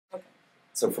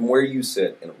So from where you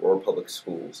sit in Aurora Public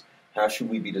Schools, how should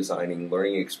we be designing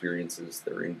learning experiences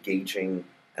that are engaging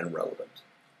and relevant?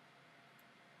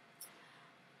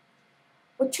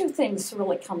 Well, two things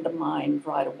really come to mind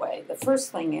right away. The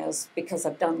first thing is, because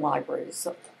I've done libraries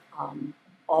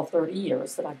all 30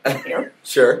 years that I've been here.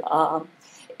 Sure.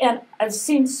 And I've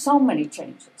seen so many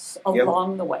changes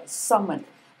along the way, so many.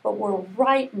 But we're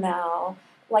right now,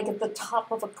 like at the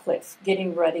top of a cliff,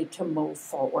 getting ready to move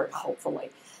forward, hopefully.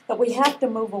 But we have to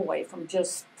move away from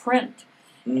just print.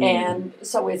 And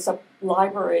so it's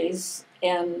libraries,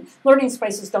 and learning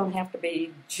spaces don't have to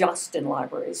be just in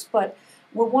libraries, but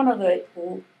we're one of the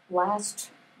last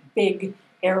big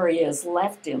areas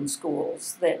left in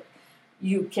schools that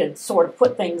you could sort of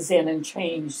put things in and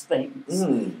change things,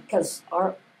 because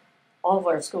all of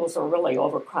our schools are really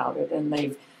overcrowded, and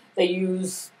they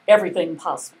use everything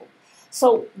possible.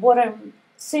 So what I'm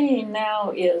seeing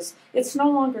now is it's no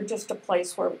longer just a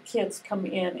place where kids come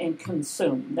in and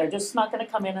consume. They're just not going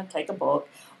to come in and take a book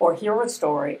or hear a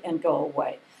story and go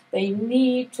away. They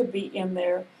need to be in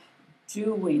there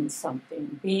doing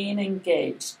something, being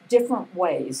engaged, different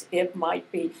ways. It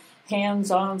might be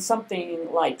hands-on,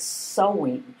 something like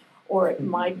sewing, or it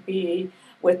might be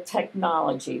with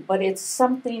technology, but it's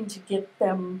something to get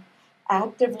them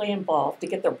actively involved, to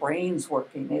get their brains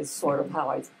working is sort of how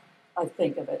I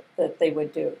think of it, that they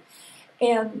would do.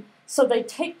 And so they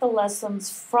take the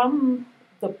lessons from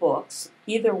the books,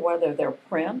 either whether they're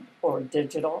print or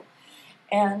digital,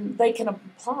 and they can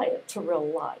apply it to real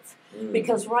life.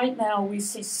 Because right now we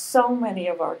see so many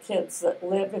of our kids that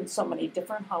live in so many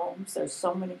different homes. There's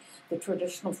so many, the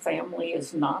traditional family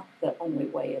is not the only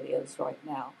way it is right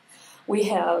now. We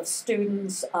have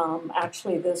students,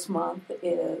 actually this month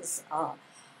is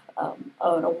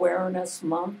an awareness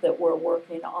month that we're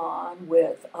working on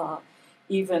with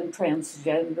even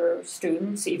transgender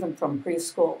students, even from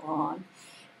preschool on.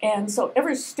 And so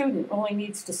every student really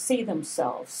needs to see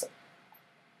themselves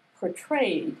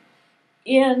portrayed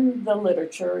in the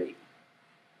literature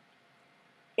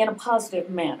in a positive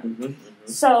manner.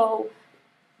 So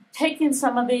taking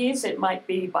some of these, it might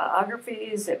be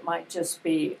biographies, it might just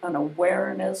be an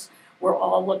awareness. We're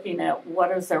all looking at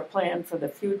what is their plan for the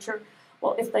future.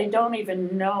 Well, if they don't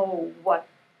even know what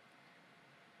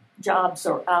jobs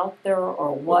are out there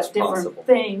or what different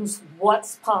things,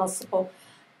 what's possible,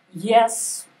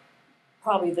 yes,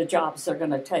 probably the jobs they're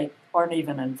going to take aren't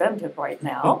even invented right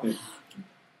now.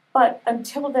 But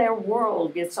until their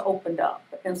world gets opened up.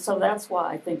 And so that's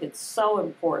why I think it's so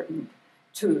important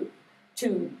to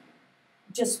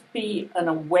just be an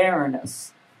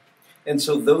awareness. And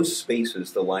so those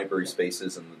spaces, the library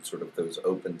spaces and sort of those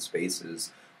open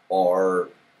spaces, are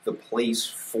the place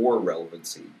for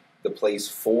relevancy, the place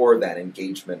for that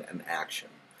engagement and action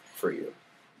for you.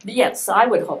 Yes, I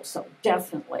would hope so,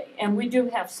 definitely. And we do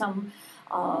have some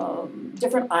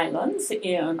different islands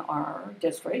in our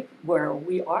district where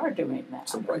we are doing that.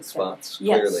 Some bright spots,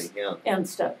 clearly, yeah. And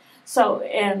stuff. So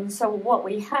what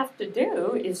we have to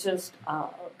do is just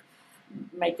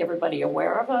make everybody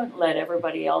aware of it, let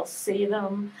everybody else see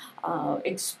them,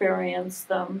 experience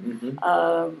them.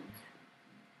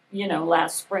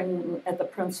 Last spring at the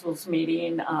principals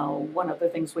meeting, one of the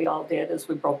things we all did is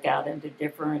we broke out into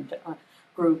different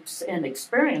groups and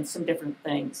experienced some different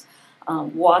things.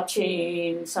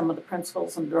 Watching some of the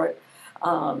principals and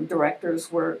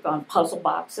directors work on puzzle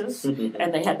boxes,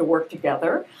 and they had to work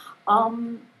together.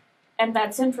 And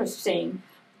that's interesting.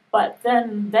 But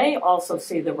then they also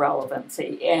see the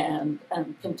relevancy and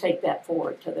can take that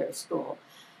forward to their school.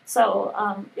 So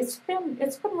it's been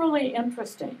really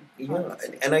interesting. Yeah,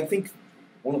 and I think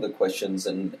one of the questions,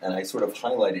 and I sort of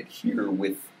highlighted here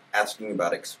with asking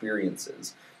about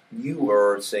experiences, you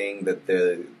are saying that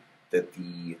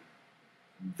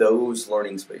those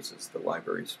learning spaces, the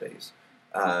library space,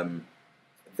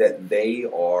 that they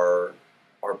are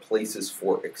places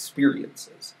for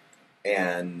experiences,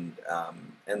 and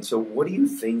so what do you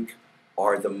think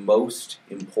are the most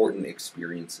important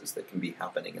experiences that can be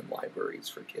happening in libraries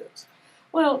for kids?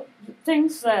 Well,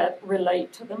 things that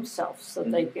relate to themselves so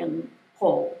they can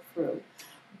pull through,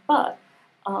 but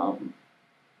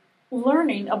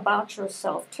learning about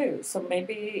yourself too. So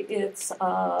maybe it's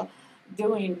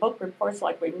doing book reports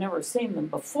like we've never seen them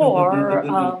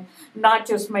before, not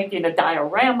just making a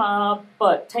diorama,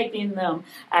 but taking them,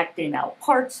 acting out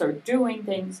parts or doing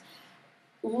things.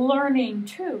 Learning,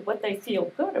 too, what they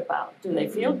feel good about. Do they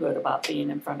feel good about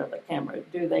being in front of the camera?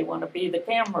 Do they want to be the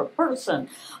camera person?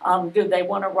 Do they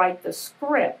want to write the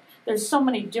script? There's so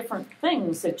many different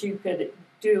things that you could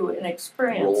do and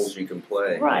experience. Roles you can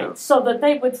play. Right, so that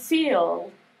they would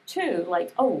feel, too,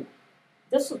 like, oh,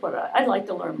 this is what I'd like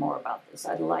to learn more about this.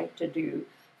 I'd like to do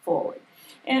forward.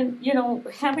 And, you know,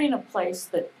 having a place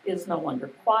that is no longer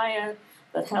quiet,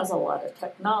 that has a lot of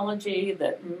technology,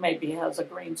 that maybe has a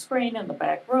green screen in the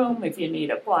back room if you need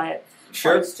a quiet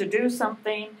place to do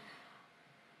something,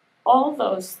 all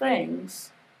those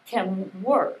things can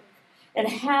work. And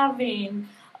having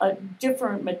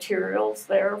different materials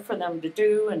there for them to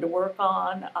do and to work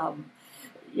on,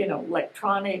 you know,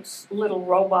 electronics, little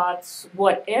robots,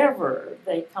 whatever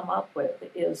they come up with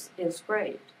is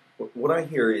great. What I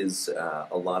hear is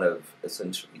a lot of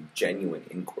essentially genuine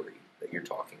inquiry that you're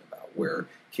talking about, where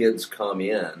kids come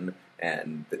in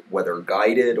and whether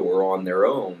guided or on their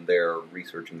own, they're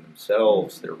researching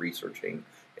themselves, they're researching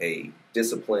a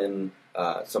discipline,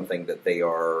 something that they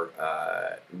are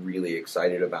really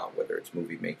excited about, whether it's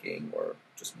movie making or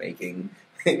just making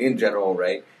in general,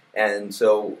 right? And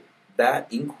so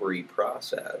that inquiry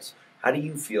process, how do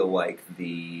you feel like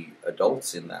the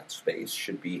adults in that space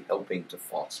should be helping to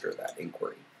foster that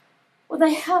inquiry? Well,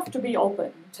 they have to be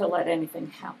open to let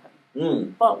anything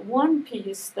happen. But one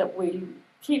piece that we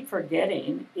keep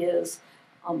forgetting is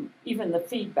even the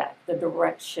feedback, the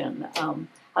direction.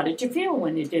 How did you feel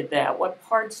when you did that? What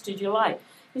parts did you like?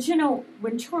 Because, you know,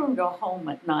 when children go home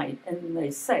at night and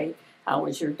they say, how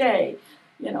was your day?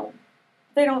 You know,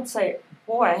 they don't say,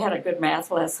 boy, I had a good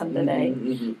math lesson today.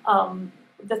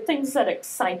 The things that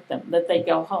excite them, that they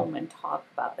go home and talk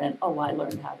about, and, oh, I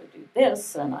learned how to do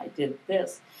this, and I did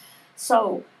this.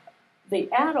 So the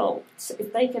adults,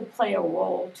 if they could play a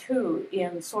role, too,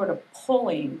 in sort of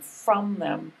pulling from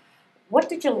them, what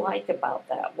did you like about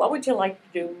that? What would you like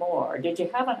to do more? Did you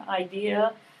have an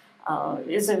idea?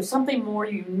 Is there something more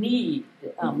you need?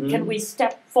 Can we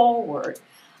step forward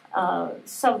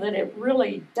so that it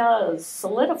really does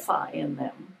solidify in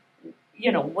them,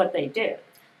 you know, what they did?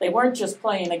 They weren't just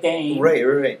playing a game.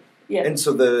 Right. Yeah. And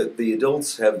so the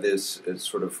adults have this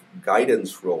sort of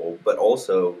guidance role, but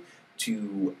also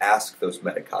to ask those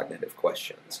metacognitive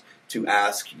questions, to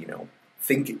ask, you know,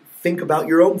 think about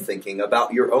your own thinking,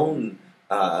 about your own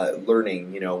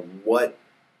learning, you know,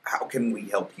 how can we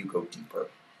help you go deeper?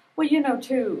 Well, you know,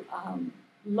 too,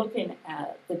 looking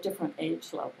at the different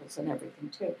age levels and everything,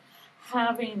 too,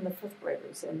 having the fifth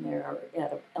graders in there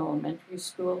at elementary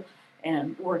school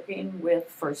and working with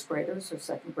first graders or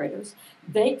second graders,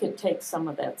 they could take some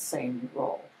of that same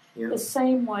role. Yeah. The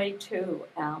same way, too,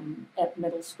 at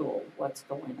middle school, what's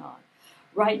going on.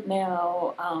 Right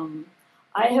now,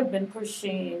 I have been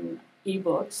pushing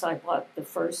ebooks. I bought the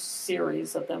first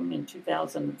series of them in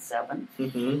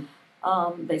 2007.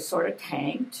 They sort of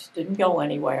tanked, didn't go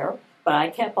anywhere, but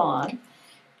I kept on.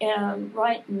 And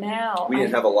right now... We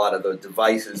didn't have a lot of the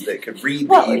devices that could read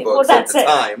the ebooks at the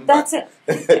time. That's it.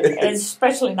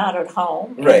 Especially not at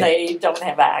home. Right. And they don't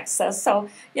have access. So,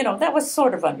 you know, that was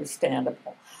sort of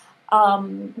understandable.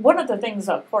 One of the things,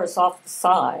 of course, off the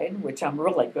side, which I'm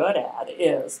really good at,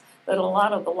 is that a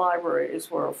lot of the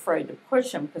libraries were afraid to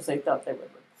push them because they thought they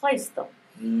would replace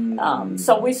them.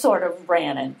 So we sort of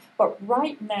ran in. But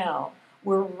right now,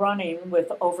 we're running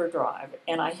with Overdrive,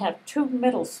 and I have 2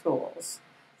 middle schools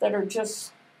that are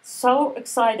just so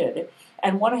excited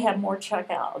and want to have more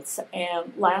checkouts.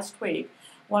 And last week,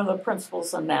 one of the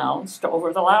principals announced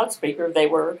over the loudspeaker they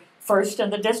were first in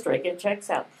the district in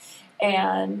checks out.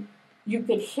 And you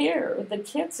could hear the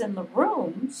kids in the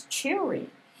rooms cheering.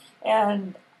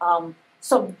 And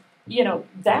so, you know,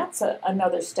 that's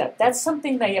another step. That's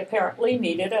something they apparently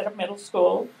needed at a middle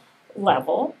school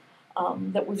level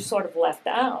that we've sort of left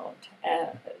out.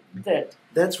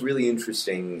 That's really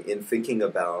interesting in thinking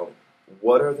about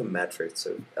what are the metrics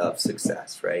of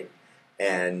success, right?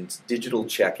 And digital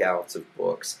checkouts of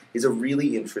books is a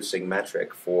really interesting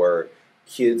metric for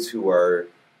kids who are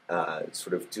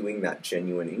sort of doing that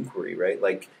genuine inquiry, right?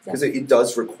 Like, because it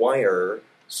does require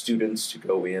students to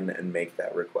go in and make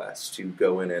that request, to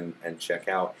go in and check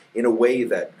out in a way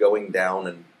that going down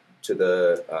and to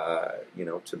the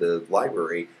to the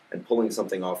library and pulling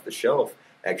something off the shelf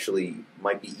actually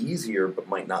might be easier, but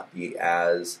might not be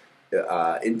as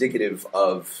indicative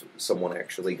of someone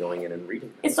actually going in and reading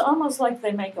them. It's almost like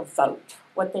they make a vote.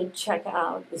 What they check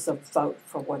out is a vote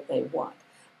for what they want.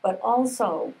 But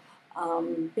also,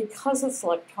 because it's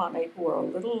electronic, we're a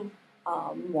little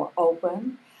more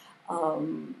open.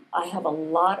 I have a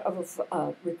lot of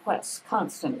requests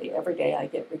constantly. Every day I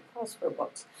get requests for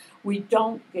books. We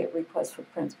don't get requests for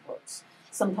print books.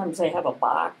 Sometimes they have a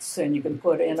box and you can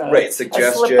put in a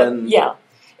suggestion.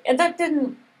 And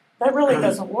that really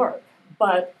doesn't work.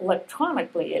 But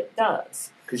electronically it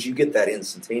does. Because you get that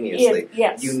instantaneously.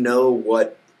 Yes. You know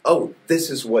this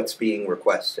is what's being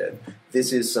requested.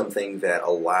 This is something that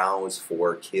allows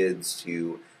for kids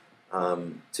to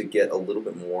to get a little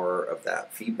bit more of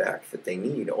that feedback that they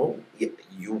need. Oh,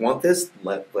 you want this?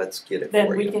 Let's get it then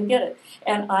for we you. can get it.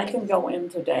 And I can go in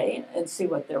today and see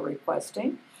what they're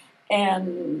requesting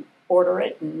and order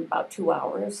it in about 2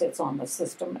 hours. It's on the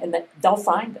system, and they'll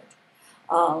find it.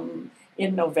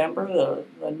 In November,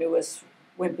 the newest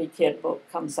Wimpy Kid book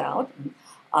comes out, and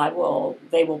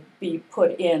they will be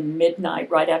put in midnight,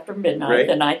 right after midnight, Right.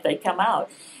 the night they come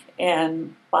out.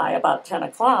 And by about 10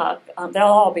 o'clock, they'll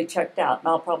all be checked out, and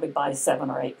I'll probably buy 7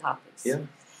 or 8 copies. Yeah.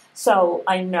 So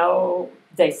I know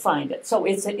they find it. So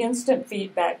it's an instant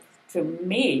feedback to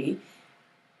me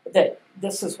that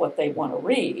this is what they want to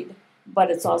read, but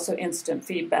it's also instant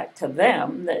feedback to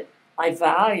them that I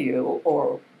value,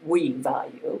 or we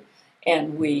value,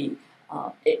 and we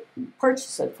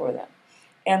purchase it for them.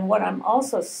 And what I'm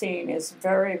also seeing is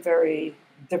very, very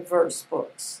diverse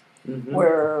books, Mm-hmm.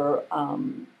 where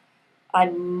I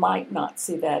might not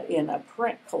see that in a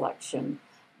print collection,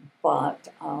 but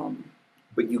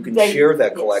But you can they- share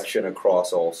that yes. collection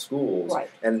across all schools, Right.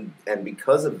 and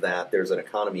because of that, there's an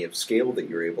economy of scale that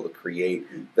you're able to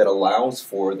create that allows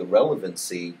for the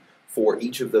relevancy for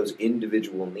each of those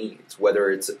individual needs,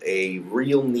 whether it's a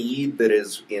real need that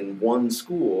is in one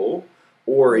school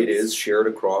or it is shared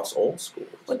across all schools.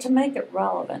 But to make it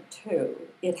relevant too,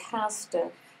 it has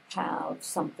to have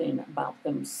something about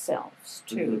themselves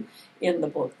too in the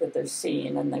book that they're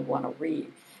seeing and they want to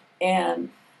read. And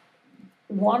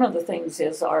one of the things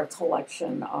is our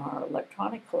collection, our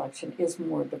electronic collection, is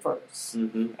more diverse.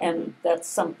 Mm-hmm. And that's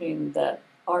something that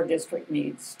our district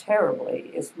needs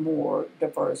terribly, is more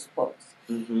diverse books.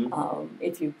 Mm-hmm.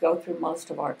 If you go through most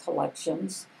of our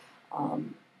collections,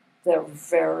 they're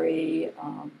very,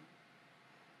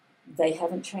 they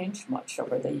haven't changed much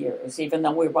over the years. Even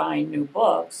though we're buying new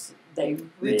books, they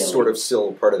really... It's sort of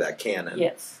still part of that canon.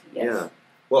 Yes. Yeah.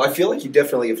 Well, I feel like you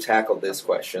definitely have tackled this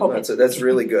question. Okay. That's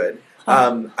really good.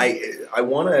 I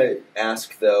want to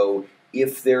ask, though,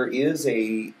 if there is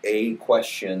a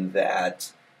question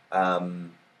that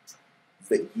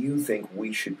that you think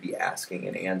we should be asking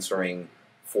and answering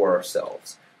for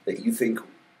ourselves, that you think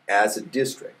as a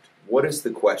district, what is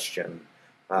the question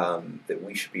that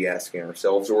we should be asking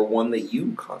ourselves, or one that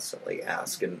you constantly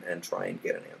ask and try and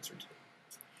get an answer to?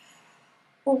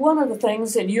 Well, one of the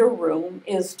things in your room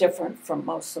is different from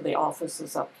most of the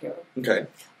offices up here. Okay.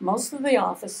 Most of the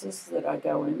offices that I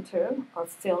go into are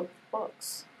filled with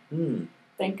books.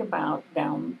 Think about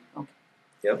down... Okay.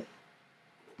 Yep.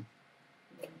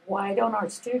 Why don't our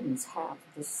students have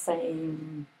the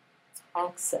same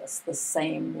access, the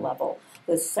same level,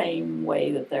 the same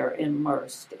way that they're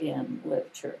immersed in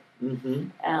literature?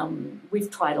 Mm-hmm. We've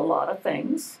tried a lot of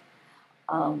things.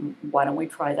 Why don't we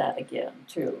try that again,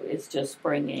 too? It's just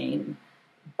bringing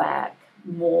back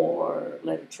more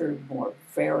literature, more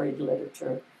varied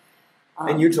literature.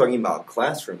 And you're talking about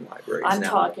classroom libraries I'm now.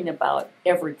 talking about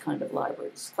every kind of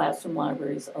libraries. Classroom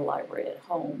libraries, a library at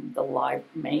home, the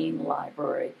main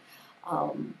library.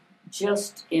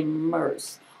 Just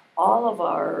immerse. All of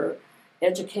our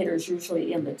educators,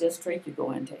 usually in the district, you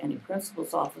go into any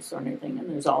principal's office or anything, and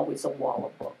there's always a wall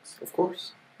of books. Of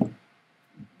course.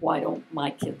 Why don't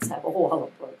my kids have a wall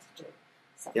of books, too?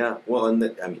 So. Yeah, well, and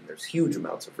there's huge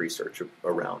amounts of research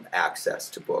around access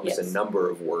to books Yes. and number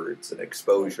of words and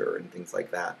exposure and things like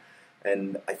that.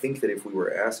 And I think that if we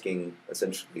were asking,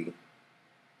 essentially,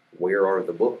 where are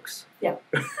the books? Yeah.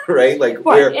 Right? Like,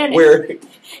 Right. where...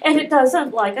 And it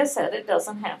doesn't, like I said, it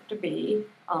doesn't have to be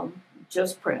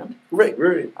just print. Right.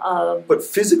 But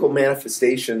physical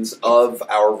manifestations of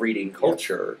our reading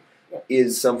culture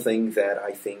is something that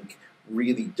I think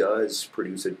really does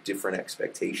produce a different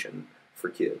expectation for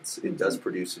kids. It does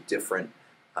produce a different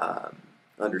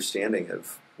understanding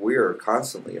of we're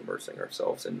constantly immersing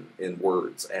ourselves in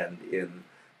words and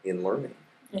in learning.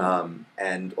 Yeah.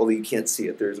 And although you can't see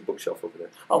it, there's a bookshelf over there.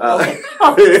 Oh, okay.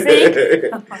 See?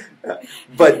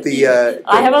 But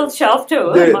I have a shelf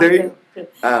too.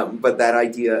 but that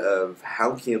idea of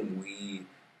how can we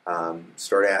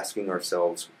start asking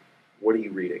ourselves, what are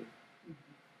you reading?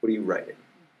 What are you writing?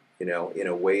 You know, in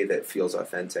a way that feels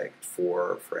authentic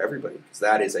for everybody, because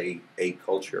that is a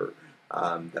culture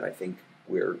that I think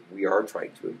we are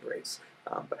trying to embrace.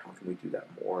 But how can we do that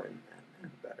more and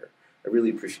better? I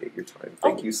really appreciate your time.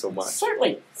 Thank you so much.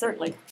 Certainly.